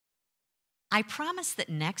I promise that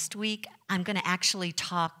next week I'm going to actually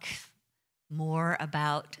talk more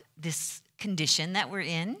about this condition that we're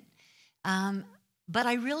in. But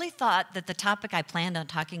I really thought that the topic I planned on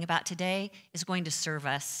talking about today is going to serve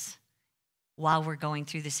us while we're going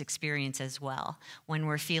through this experience as well, when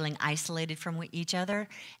we're feeling isolated from each other,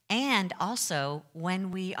 and also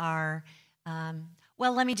when we are,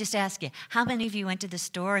 well, let me just ask you, how many of you went to the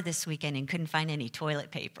store this weekend and couldn't find any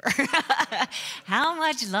toilet paper? How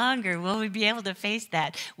much longer will we be able to face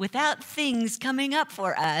that without things coming up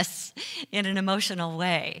for us in an emotional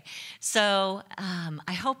way? So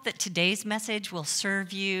I hope that today's message will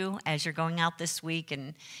serve you as you're going out this week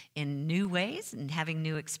in new ways and having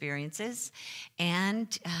new experiences.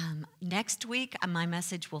 And next week, my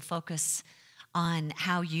message will focus on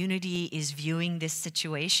how Unity is viewing this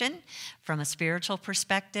situation from a spiritual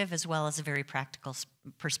perspective as well as a very practical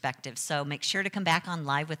perspective. So make sure to come back on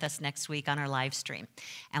live with us next week on our live stream,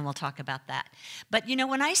 and we'll talk about that. But you know,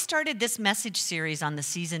 when I started this message series on the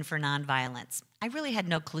season for nonviolence, I really had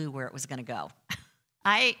no clue where it was going to go.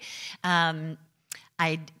 I'd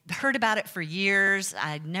heard about it for years.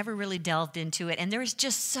 I'd never really delved into it, and there was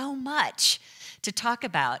just so much to talk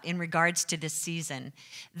about in regards to this season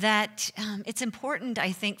that it's important,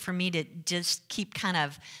 I think, for me to just keep kind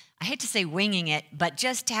of, I hate to say winging it, but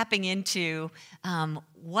just tapping into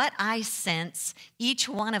what I sense each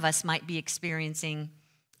one of us might be experiencing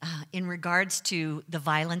in regards to the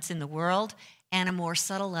violence in the world and a more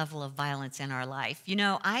subtle level of violence in our life. You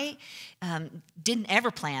know, I didn't ever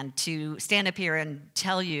plan to stand up here and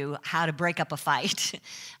tell you how to break up a fight.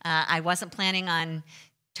 I wasn't planning on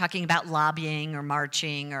talking about lobbying or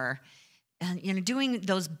marching or doing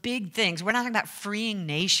those big things. We're not talking about freeing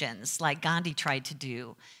nations like Gandhi tried to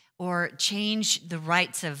do, or change the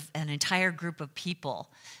rights of an entire group of people,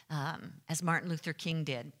 as Martin Luther King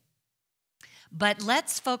did. But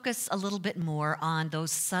let's focus a little bit more on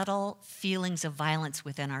those subtle feelings of violence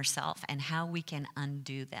within ourselves and how we can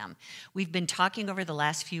undo them. We've been talking over the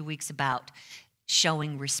last few weeks about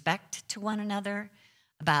showing respect to one another,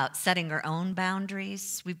 about setting our own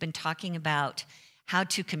boundaries. We've been talking about how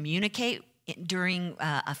to communicate during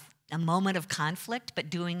a moment of conflict,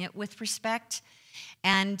 but doing it with respect.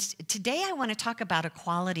 And today I want to talk about a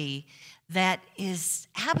quality that is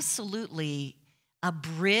absolutely a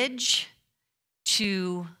bridge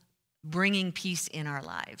to bringing peace in our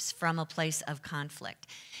lives from a place of conflict.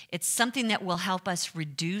 It's something that will help us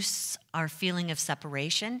reduce our feeling of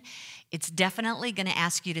separation. It's definitely going to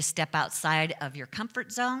ask you to step outside of your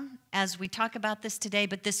comfort zone as we talk about this today,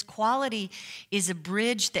 but this quality is a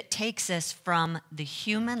bridge that takes us from the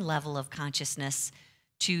human level of consciousness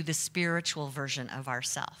to the spiritual version of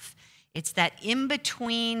ourself. It's that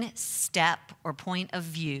in-between step or point of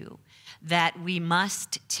view that we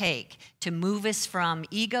must take to move us from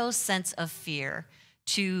ego's sense of fear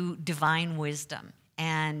to divine wisdom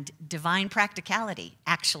and divine practicality,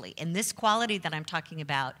 actually. And this quality that I'm talking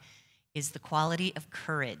about is the quality of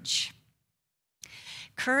courage.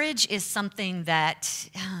 Courage is something that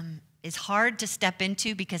is hard to step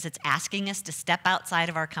into because it's asking us to step outside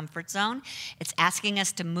of our comfort zone. It's asking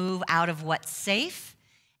us to move out of what's safe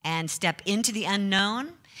and step into the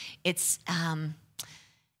unknown. It's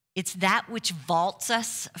that which vaults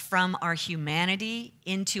us from our humanity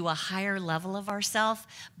into a higher level of ourself,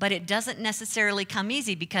 but it doesn't necessarily come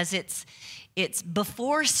easy because it's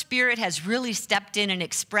before spirit has really stepped in and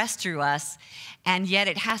expressed through us, and yet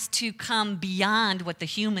it has to come beyond what the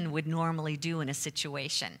human would normally do in a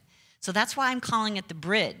situation. So that's why I'm calling it the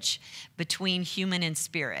bridge between human and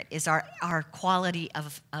spirit, is our quality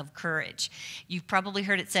of courage. You've probably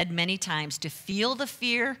heard it said many times, to feel the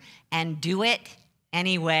fear and do it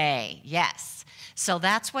anyway. Yes. So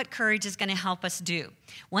that's what courage is going to help us do.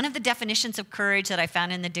 One of the definitions of courage that I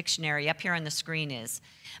found in the dictionary up here on the screen is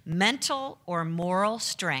mental or moral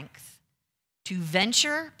strength to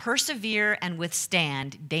venture, persevere, and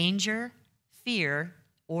withstand danger, fear,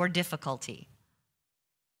 or difficulty.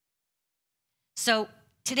 So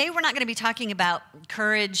today we're not going to be talking about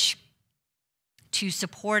courage to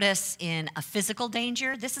support us in a physical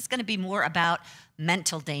danger. This is going to be more about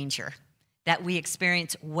mental danger that we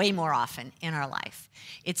experience way more often in our life.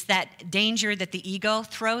 It's that danger that the ego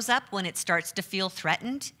throws up when it starts to feel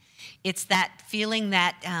threatened. It's that feeling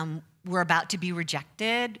that we're about to be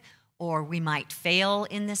rejected or we might fail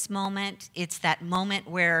in this moment. It's that moment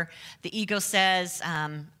where the ego says,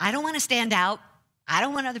 I don't want to stand out. I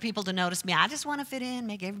don't want other people to notice me. I just want to fit in,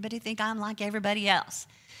 make everybody think I'm like everybody else.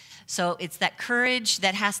 So it's that courage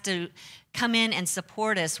that has to come in and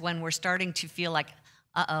support us when we're starting to feel like,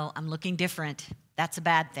 uh-oh, I'm looking different. That's a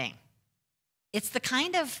bad thing. It's the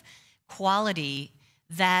kind of quality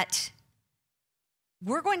that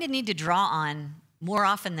we're going to need to draw on more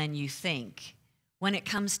often than you think when it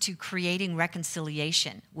comes to creating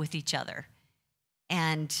reconciliation with each other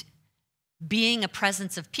and being a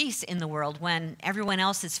presence of peace in the world when everyone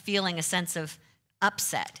else is feeling a sense of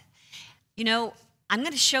upset. You know, I'm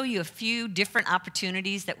going to show you a few different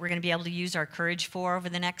opportunities that we're going to be able to use our courage for over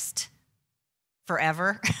the next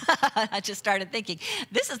forever. I just started thinking,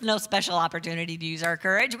 this is no special opportunity to use our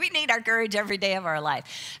courage. We need our courage every day of our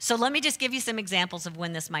life. So let me just give you some examples of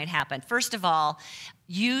when this might happen. First of all,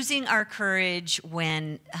 using our courage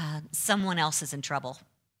when someone else is in trouble.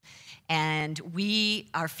 And we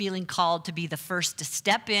are feeling called to be the first to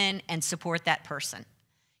step in and support that person.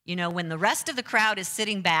 You know, when the rest of the crowd is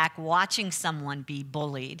sitting back watching someone be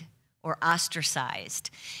bullied or ostracized,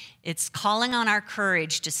 it's calling on our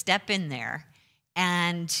courage to step in there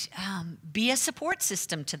and be a support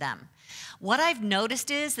system to them. What I've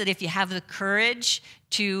noticed is that if you have the courage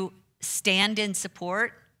to stand in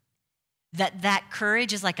support, that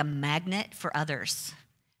courage is like a magnet for others,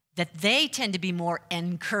 that they tend to be more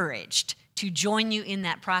encouraged to join you in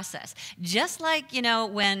that process. Just like, you know,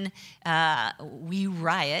 when we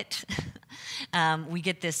riot, we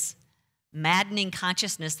get this maddening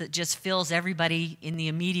consciousness that just fills everybody in the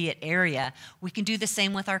immediate area. We can do the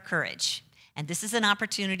same with our courage. And this is an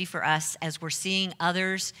opportunity for us as we're seeing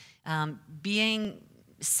others being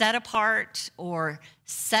set apart or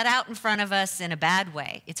set out in front of us in a bad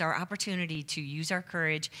way. It's our opportunity to use our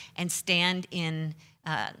courage and stand in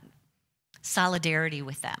solidarity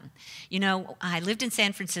with them. You know, I lived in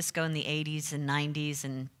San Francisco in the 80s and 90s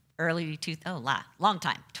and early long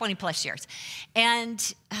time, 20 plus years.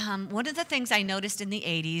 And one of the things I noticed in the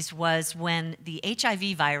 80s was when the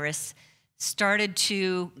HIV virus started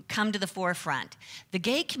to come to the forefront, the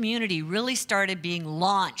gay community really started being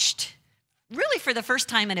launched, really for the first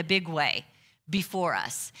time in a big way, before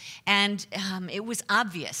us. And it was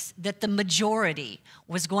obvious that the majority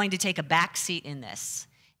was going to take a back seat in this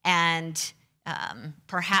and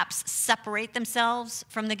perhaps separate themselves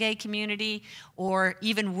from the gay community, or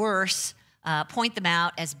even worse, point them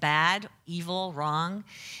out as bad, evil, wrong.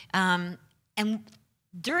 And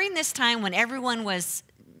during this time when everyone was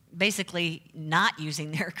basically not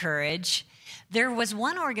using their courage, there was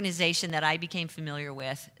one organization that I became familiar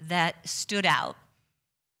with that stood out,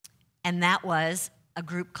 and that was a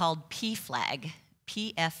group called PFLAG,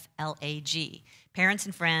 P-F-L-A-G, Parents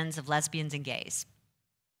and Friends of Lesbians and Gays.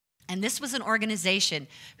 And this was an organization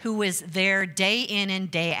who was there day in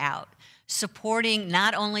and day out, supporting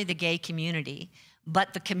not only the gay community,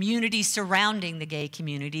 but the community surrounding the gay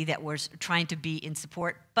community that was trying to be in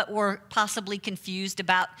support, but were possibly confused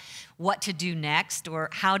about what to do next or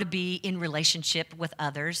how to be in relationship with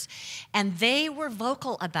others. And they were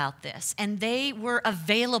vocal about this, and they were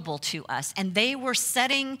available to us, and they were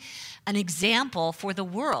setting an example for the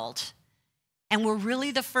world, and were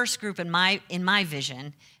really the first group in my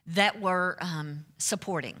vision that were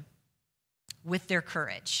supporting with their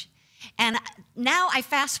courage. And now I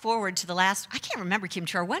fast forward to the last, I can't remember,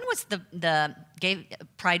 Kim-Char, when was the Gay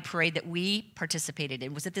Pride Parade that we participated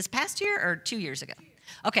in? Was it this past year or 2 years ago?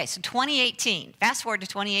 Okay, so 2018. Fast forward to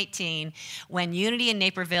 2018, when Unity in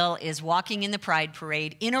Naperville is walking in the Pride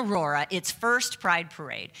Parade in Aurora, its first Pride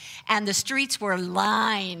Parade. And the streets were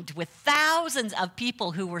lined with thousands of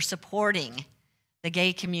people who were supporting the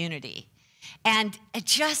gay community. And it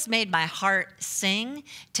just made my heart sing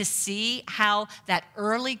to see how that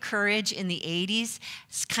early courage in the 80s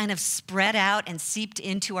kind of spread out and seeped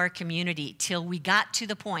into our community till we got to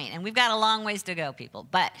the point, and we've got a long ways to go, people,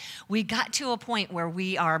 but we got to a point where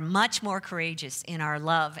we are much more courageous in our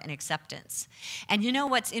love and acceptance. And you know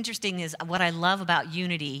what's interesting is what I love about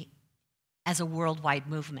Unity as a worldwide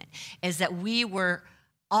movement is that we were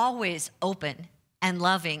always open and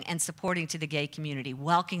loving and supporting to the gay community,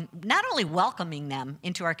 not only welcoming them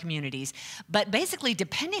into our communities, but basically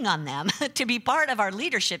depending on them to be part of our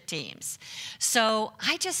leadership teams. So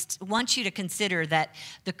I just want you to consider that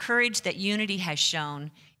the courage that Unity has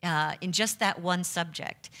shown in just that one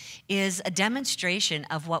subject is a demonstration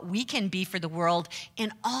of what we can be for the world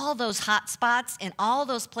in all those hot spots, in all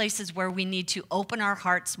those places where we need to open our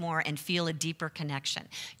hearts more and feel a deeper connection.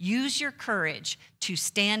 Use your courage to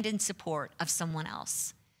stand in support of someone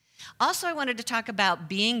else. Also, I wanted to talk about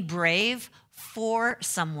being brave for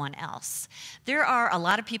someone else. There are a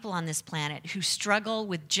lot of people on this planet who struggle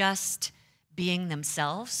with just being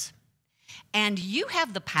themselves. And you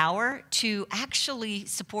have the power to actually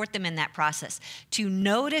support them in that process, to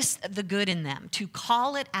notice the good in them, to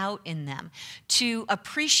call it out in them, to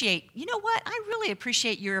appreciate, you know what, I really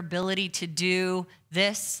appreciate your ability to do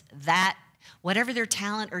this, that, whatever their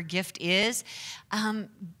talent or gift is.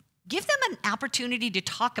 give them an opportunity to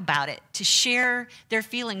talk about it, to share their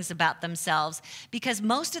feelings about themselves, because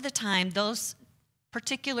most of the time those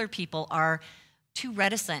particular people are too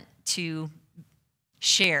reticent to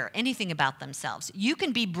share anything about themselves. You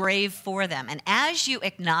can be brave for them, and as you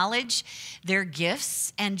acknowledge their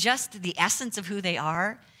gifts and just the essence of who they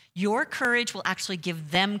are, your courage will actually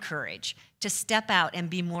give them courage to step out and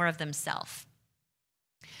be more of themselves.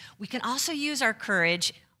 We can also use our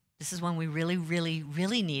courage, this is when we really, really,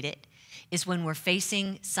 really need it, is when we're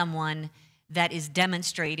facing someone that is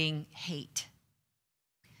demonstrating hate.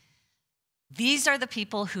 These are the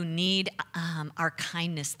people who need our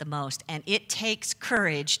kindness the most, and it takes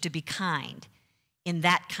courage to be kind in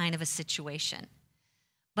that kind of a situation.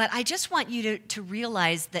 But I just want you to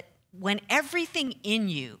realize that when everything in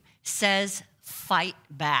you says fight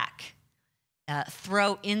back,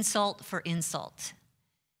 throw insult for insult,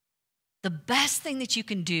 the best thing that you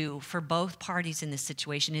can do for both parties in this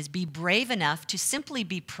situation is be brave enough to simply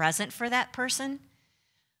be present for that person,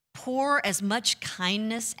 pour as much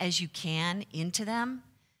kindness as you can into them,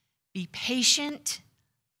 be patient,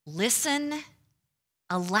 listen,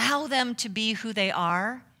 allow them to be who they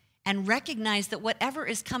are, and recognize that whatever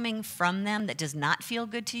is coming from them that does not feel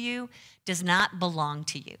good to you does not belong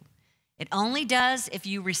to you. It only does if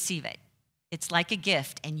you receive it. It's like a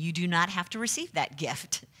gift, and you do not have to receive that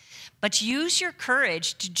gift. But use your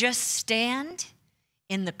courage to just stand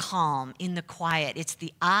in the calm, in the quiet. It's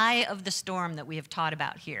the eye of the storm that we have taught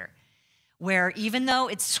about here, where even though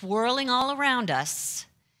it's swirling all around us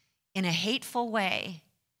in a hateful way,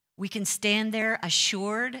 we can stand there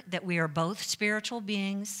assured that we are both spiritual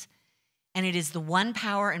beings, and it is the one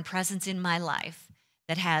power and presence in my life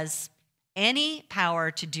that has any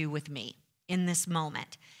power to do with me in this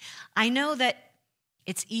moment. I know that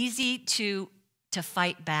it's easy to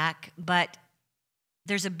fight back, but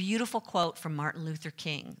there's a beautiful quote from Martin Luther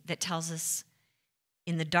King that tells us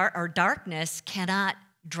darkness cannot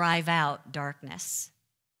drive out darkness.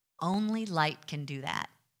 Only light can do that.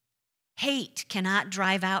 Hate cannot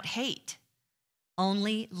drive out hate.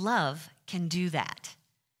 Only love can do that.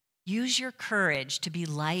 Use your courage to be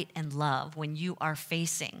light and love when you are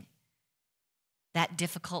facing that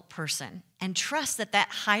difficult person, and trust that that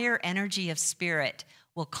higher energy of spirit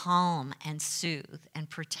will calm and soothe and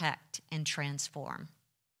protect and transform.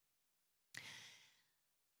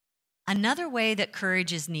 Another way that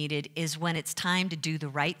courage is needed is when it's time to do the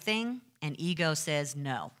right thing and ego says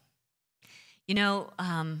no. You know,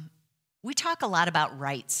 we talk a lot about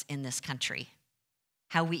rights in this country,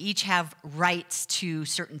 how we each have rights to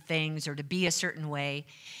certain things or to be a certain way,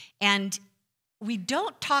 and we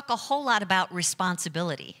don't talk a whole lot about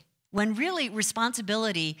responsibility, when really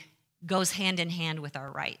responsibility goes hand in hand with our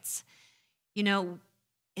rights. You know,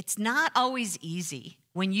 it's not always easy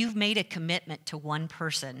when you've made a commitment to one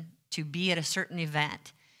person to be at a certain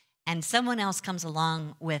event and someone else comes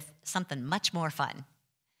along with something much more fun.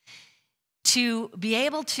 To be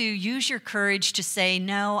able to use your courage to say,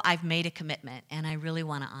 no, I've made a commitment and I really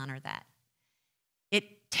want to honor that.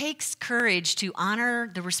 It takes courage to honor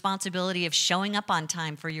the responsibility of showing up on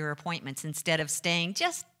time for your appointments instead of staying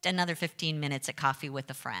just another 15 minutes at coffee with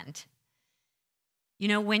a friend. You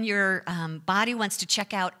know, when your body wants to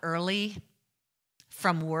check out early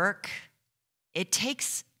from work, it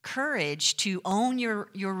takes courage to own your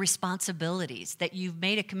responsibilities that you've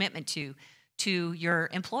made a commitment to your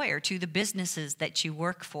employer, to the businesses that you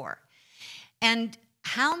work for. And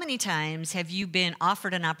how many times have you been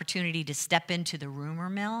offered an opportunity to step into the rumor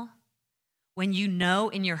mill when you know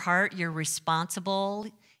in your heart you're responsible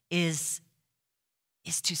is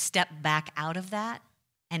to step back out of that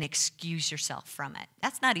and excuse yourself from it?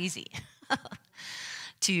 That's not easy.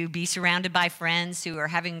 To be surrounded by friends who are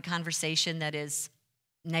having a conversation that is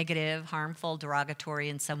negative, harmful, derogatory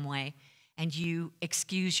in some way, and you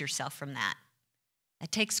excuse yourself from that.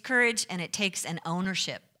 It takes courage and it takes an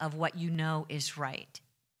ownership of what you know is right,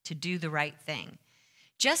 to do the right thing.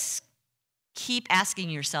 Just keep asking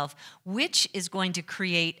yourself, which is going to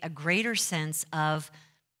create a greater sense of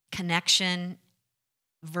connection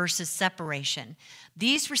versus separation?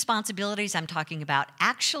 These responsibilities I'm talking about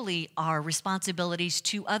actually are responsibilities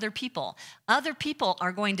to other people. Other people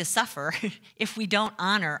are going to suffer if we don't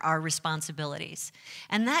honor our responsibilities.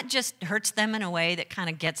 And that just hurts them in a way that kind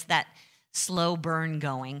of gets that slow burn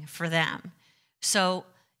going for them. So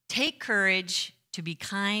take courage to be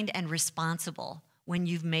kind and responsible when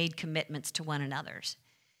you've made commitments to one another.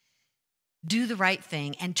 Do the right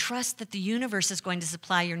thing and trust that the universe is going to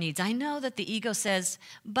supply your needs. I know that the ego says,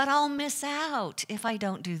 but I'll miss out if I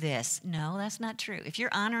don't do this. No, that's not true. If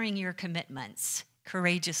you're honoring your commitments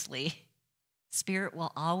courageously, Spirit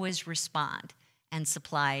will always respond and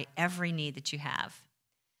supply every need that you have.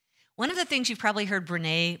 One of the things you've probably heard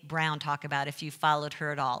Brené Brown talk about, if you followed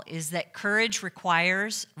her at all, is that courage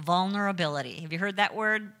requires vulnerability. Have you heard that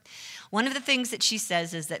word? One of the things that she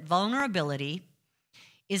says is that vulnerability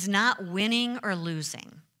is not winning or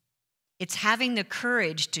losing. It's having the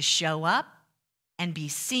courage to show up and be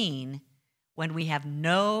seen when we have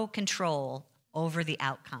no control over the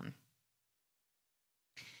outcome.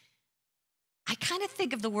 I kind of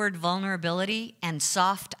think of the word vulnerability and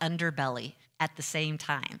soft underbelly at the same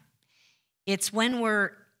time. It's when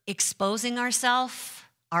we're exposing ourselves,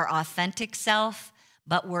 our authentic self,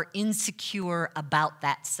 but we're insecure about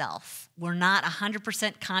that self. We're not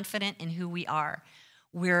 100% confident in who we are.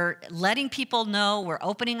 We're letting people know, we're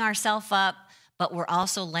opening ourselves up, but we're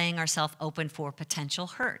also laying ourselves open for potential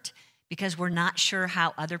hurt because we're not sure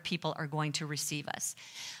how other people are going to receive us.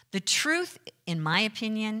 The truth, in my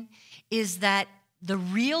opinion, is that the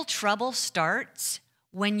real trouble starts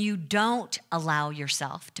when you don't allow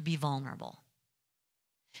yourself to be vulnerable.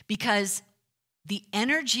 Because the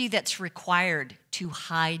energy that's required to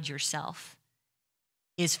hide yourself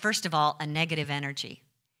is, first of all, a negative energy.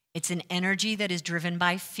 It's an energy that is driven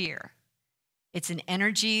by fear. It's an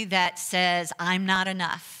energy that says, I'm not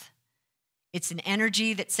enough. It's an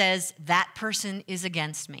energy that says, that person is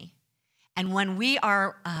against me. And when we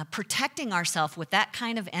are protecting ourselves with that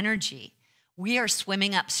kind of energy, we are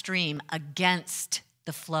swimming upstream against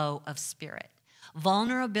the flow of spirit.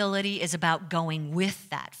 Vulnerability is about going with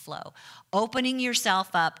that flow, opening yourself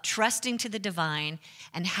up, trusting to the divine,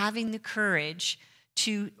 and having the courage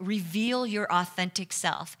to reveal your authentic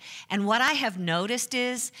self. And what I have noticed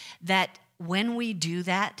is that when we do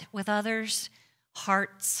that with others,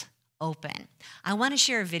 hearts open. I want to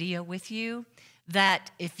share a video with you that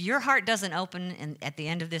if your heart doesn't open, and at the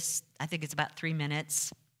end of this, I think it's about 3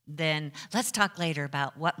 minutes, then let's talk later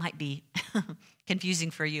about what might be confusing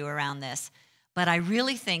for you around this. But I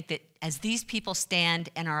really think that as these people stand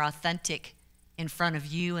and are authentic in front of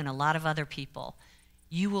you and a lot of other people,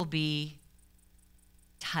 you will be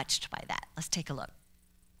touched by that. Let's take a look.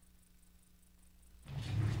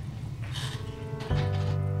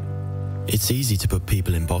 It's easy to put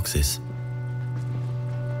people in boxes.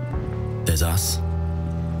 There's us,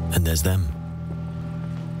 and there's them.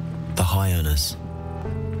 The high earners,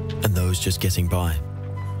 and those just getting by.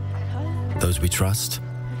 Those we trust,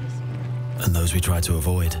 and those we try to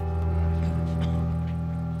avoid.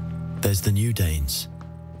 There's the new Danes,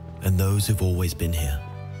 and those who've always been here.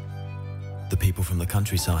 The people from the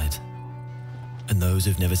countryside, and those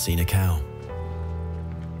who've never seen a cow.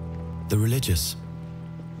 The religious,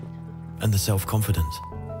 and the self-confident.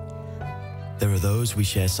 There are those we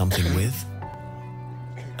share something with,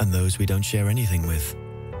 and those we don't share anything with.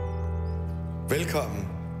 Velkommen.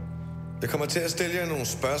 Jeg kommer til at stille jer nogle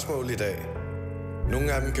spørgsmål i dag.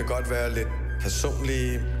 Nogle af dem kan godt være lidt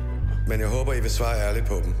personlige, men jeg håber, I vil svare ærligt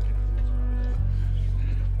på dem.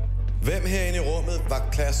 Hvem herinde i rummet var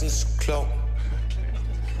klassens klovn?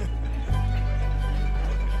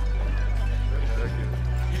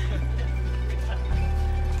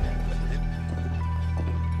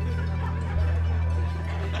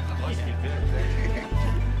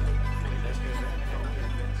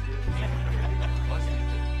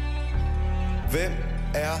 Hvem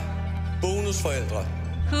er bonusforældre?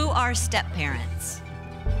 Who are step-parents?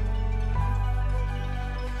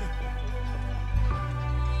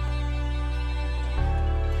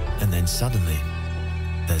 And then suddenly,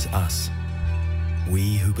 there's us.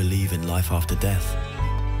 We who believe in life after death.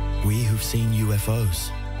 We who've seen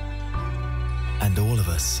UFOs. And all of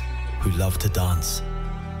us who love to dance.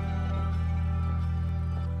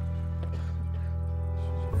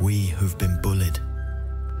 We who've been bullied.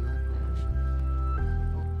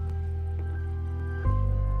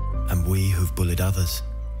 And we who've bullied others.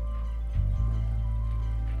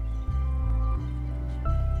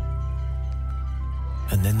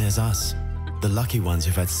 And then there's us, the lucky ones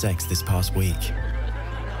who've had sex this past week.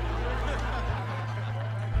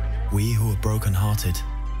 We who are broken-hearted.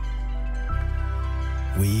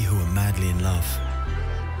 We who are madly in love.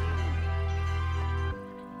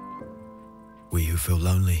 We who feel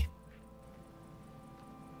lonely.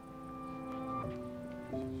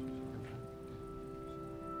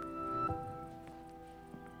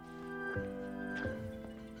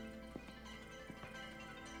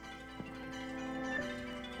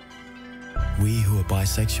 We who are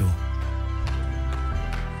bisexual.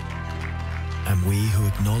 And we who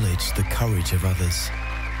acknowledge the courage of others.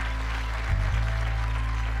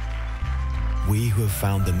 We who have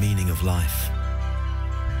found the meaning of life.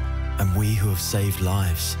 And we who have saved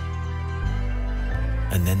lives.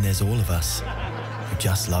 And then there's all of us who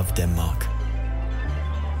just love Denmark.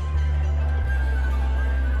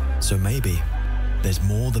 So maybe there's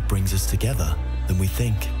more that brings us together than we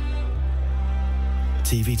think.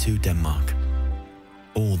 TV2 Denmark.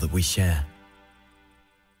 All that we share.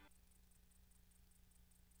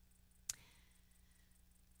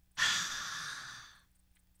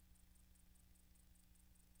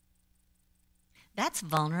 That's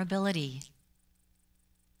vulnerability.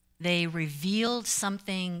 They revealed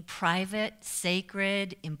something private,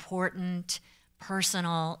 sacred, important,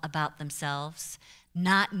 personal about themselves,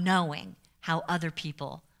 not knowing how other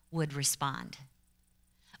people would respond.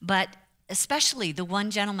 But especially the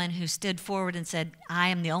one gentleman who stood forward and said, I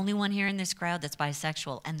am the only one here in this crowd that's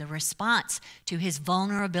bisexual. And the response to his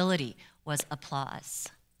vulnerability was applause,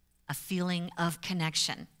 a feeling of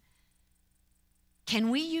connection. Can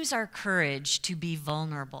we use our courage to be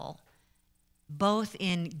vulnerable, both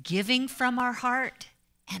in giving from our heart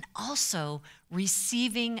and also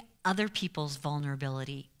receiving other people's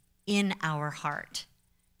vulnerability in our heart?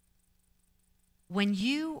 When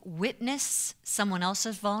you witness someone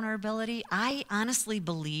else's vulnerability, I honestly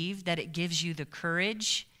believe that it gives you the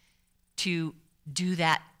courage to do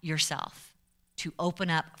that yourself, to open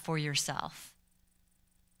up for yourself.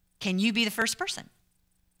 Can you be the first person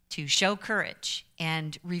to show courage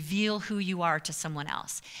and reveal who you are to someone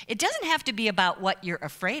else? It doesn't have to be about what you're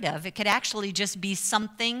afraid of. It could actually just be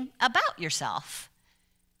something about yourself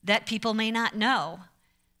that people may not know,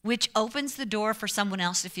 which opens the door for someone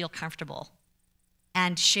else to feel comfortable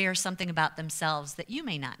and share something about themselves that you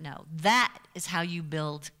may not know. That is how you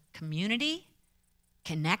build community,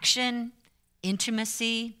 connection,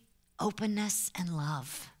 intimacy, openness, and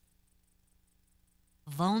love.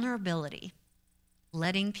 Vulnerability,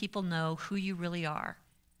 letting people know who you really are.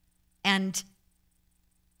 And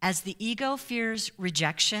as the ego fears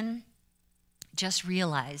rejection, just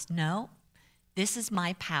realize, no, this is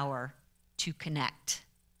my power to connect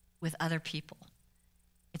with other people.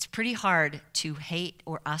 It's pretty hard to hate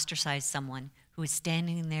or ostracize someone who is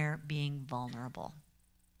standing there being vulnerable.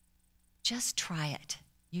 Just try it.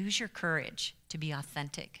 Use your courage to be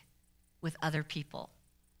authentic with other people.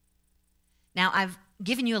 Now, I've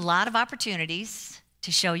given you a lot of opportunities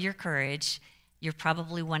to show your courage. You're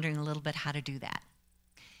probably wondering a little bit how to do that.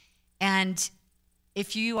 And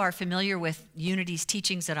if you are familiar with Unity's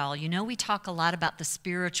teachings at all, you know we talk a lot about the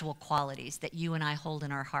spiritual qualities that you and I hold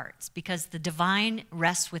in our hearts, because the divine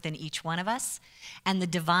rests within each one of us, and the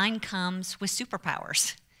divine comes with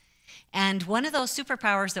superpowers. And one of those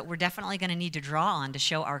superpowers that we're definitely going to need to draw on to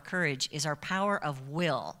show our courage is our power of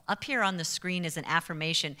will. Up here on the screen is an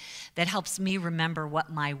affirmation that helps me remember what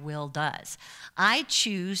my will does. I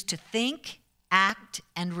choose to think, act,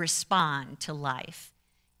 and respond to life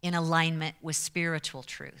in alignment with spiritual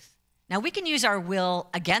truth. Now, we can use our will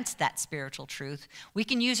against that spiritual truth. We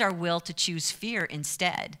can use our will to choose fear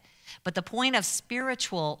instead. But the point of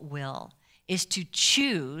spiritual will is to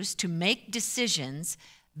choose to make decisions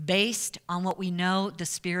based on what we know the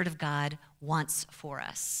Spirit of God wants for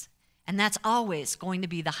us. And that's always going to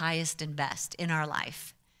be the highest and best in our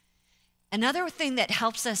life. Another thing that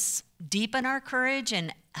helps us deepen our courage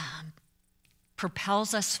and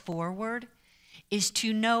propels us forward is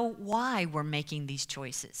to know why we're making these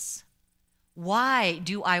choices. Why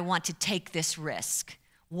do I want to take this risk?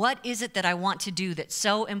 What is it that I want to do that's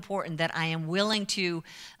so important that I am willing to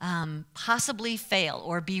possibly fail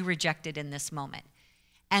or be rejected in this moment?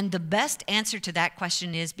 And the best answer to that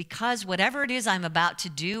question is because whatever it is I'm about to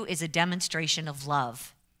do is a demonstration of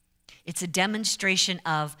love. It's a demonstration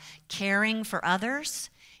of caring for others.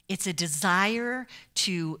 It's a desire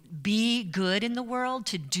to be good in the world,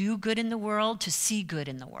 to do good in the world, to see good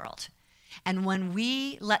in the world. And when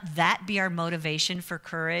we let that be our motivation for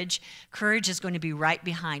courage, courage is going to be right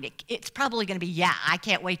behind it. It's probably going to be, yeah, I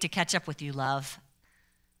can't wait to catch up with you, love.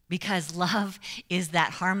 Because love is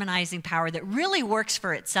that harmonizing power that really works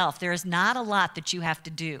for itself. There is not a lot that you have to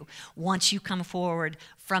do once you come forward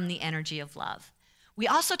from the energy of love. We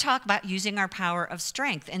also talk about using our power of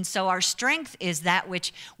strength. And so our strength is that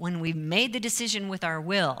which, when we've made the decision with our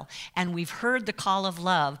will and we've heard the call of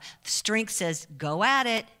love, strength says, go at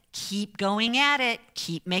it, keep going at it,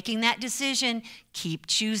 keep making that decision, keep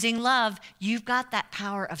choosing love. You've got that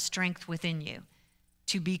power of strength within you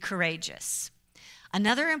to be courageous.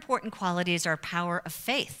 Another important quality is our power of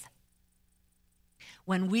faith.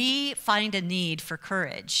 When we find a need for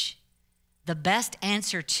courage, the best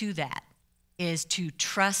answer to that is to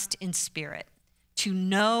trust in Spirit, to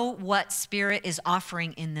know what Spirit is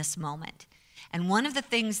offering in this moment. And one of the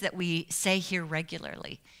things that we say here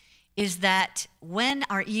regularly is that when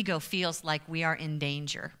our ego feels like we are in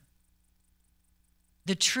danger,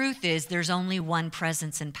 the truth is there's only one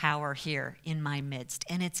presence and power here in my midst,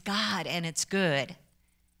 and it's God, and it's good.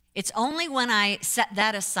 It's only when I set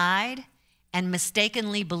that aside and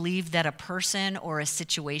mistakenly believe that a person or a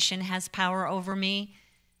situation has power over me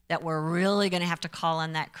that we're really going to have to call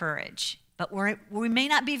on that courage. But we may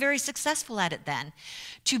not be very successful at it then.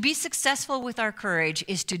 To be successful with our courage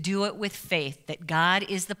is to do it with faith that God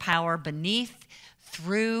is the power beneath,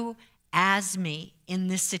 through, as me in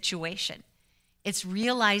this situation. It's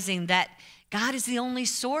realizing that God is the only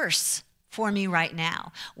source for me right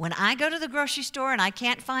now. When I go to the grocery store and I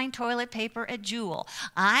can't find toilet paper at Jewel,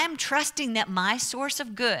 I'm trusting that my source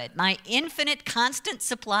of good, my infinite constant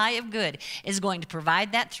supply of good, is going to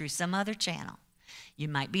provide that through some other channel. You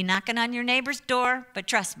might be knocking on your neighbor's door, but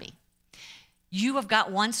trust me, you have got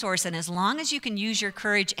one source, and as long as you can use your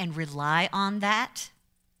courage and rely on that,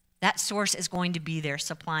 that source is going to be there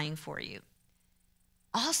supplying for you.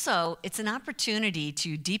 Also, it's an opportunity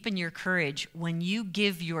to deepen your courage when you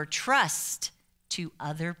give your trust to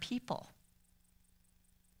other people.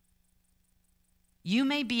 You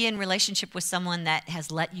may be in relationship with someone that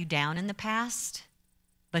has let you down in the past,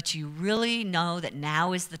 but you really know that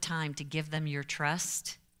now is the time to give them your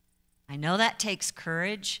trust. I know that takes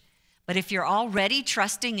courage, but if you're already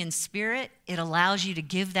trusting in spirit, it allows you to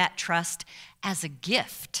give that trust as a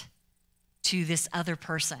gift to this other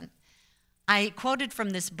person. I quoted from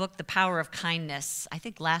this book, The Power of Kindness, I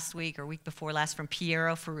think last week or week before last, from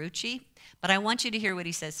Piero Ferrucci, but I want you to hear what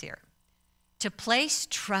he says here. To place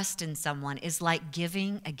trust in someone is like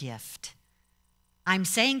giving a gift. I'm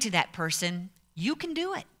saying to that person, you can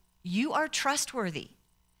do it. You are trustworthy.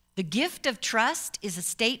 The gift of trust is a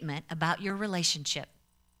statement about your relationship.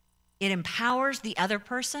 It empowers the other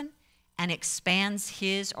person and expands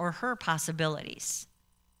his or her possibilities.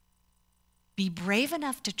 Be brave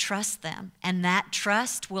enough to trust them, and that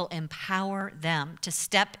trust will empower them to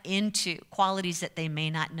step into qualities that they may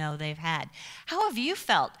not know they've had. How have you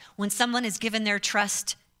felt when someone has given their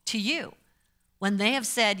trust to you? When they have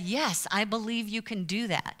said, yes, I believe you can do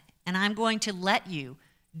that, and I'm going to let you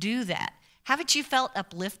do that. Haven't you felt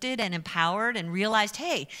uplifted and empowered and realized,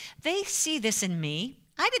 hey, they see this in me.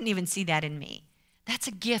 I didn't even see that in me. That's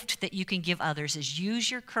a gift that you can give others, is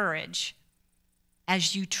use your courage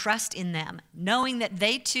as you trust in them, knowing that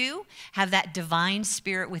they too have that divine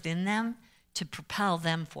spirit within them to propel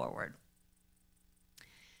them forward.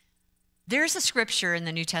 There's a scripture in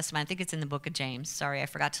the New Testament, I think it's in the book of James. Sorry, I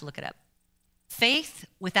forgot to look it up. Faith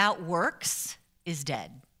without works is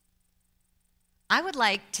dead. I would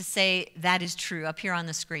like to say that is true up here on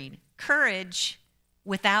the screen. Courage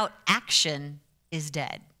without action is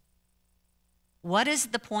dead. What is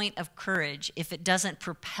the point of courage if it doesn't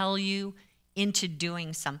propel you into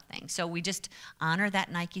doing something? So we just honor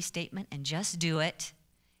that Nike statement and just do it.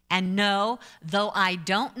 And know, though I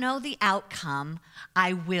don't know the outcome,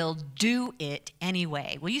 I will do it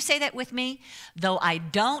anyway. Will you say that with me? Though I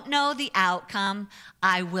don't know the outcome,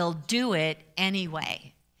 I will do it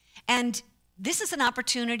anyway. And this is an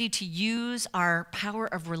opportunity to use our power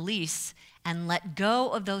of release and let go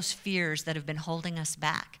of those fears that have been holding us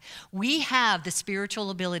back. We have the spiritual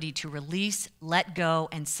ability to release, let go,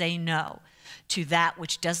 and say no to that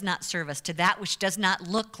which does not serve us, to that which does not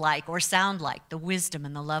look like or sound like the wisdom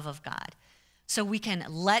and the love of God. So we can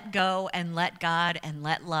let go and let God and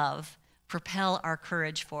let love propel our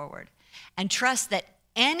courage forward. And trust that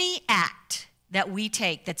any act that we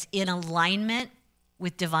take that's in alignment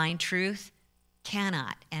with divine truth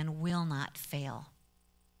cannot and will not fail.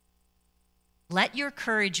 Let your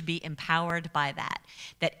courage be empowered by that,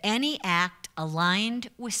 that any act aligned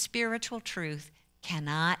with spiritual truth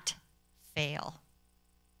cannot fail.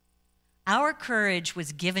 Our courage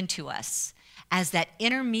was given to us as that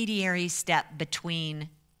intermediary step between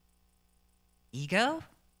ego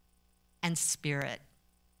and spirit.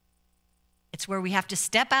 It's where we have to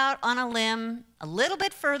step out on a limb a little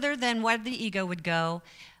bit further than where the ego would go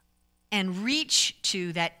and reach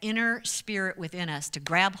to that inner spirit within us to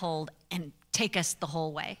grab hold and take us the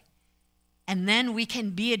whole way. And then we can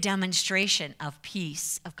be a demonstration of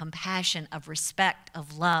peace, of compassion, of respect,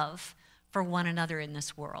 of love for one another in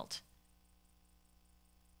this world.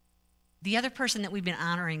 The other person that we've been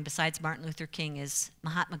honoring besides Martin Luther King is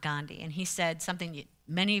Mahatma Gandhi, and he said something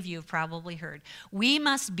many of you have probably heard. We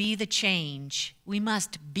must be the change. We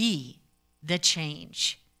must be the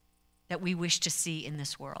change that we wish to see in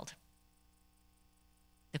this world.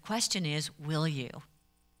 The question is, will you?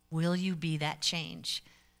 Will you be that change?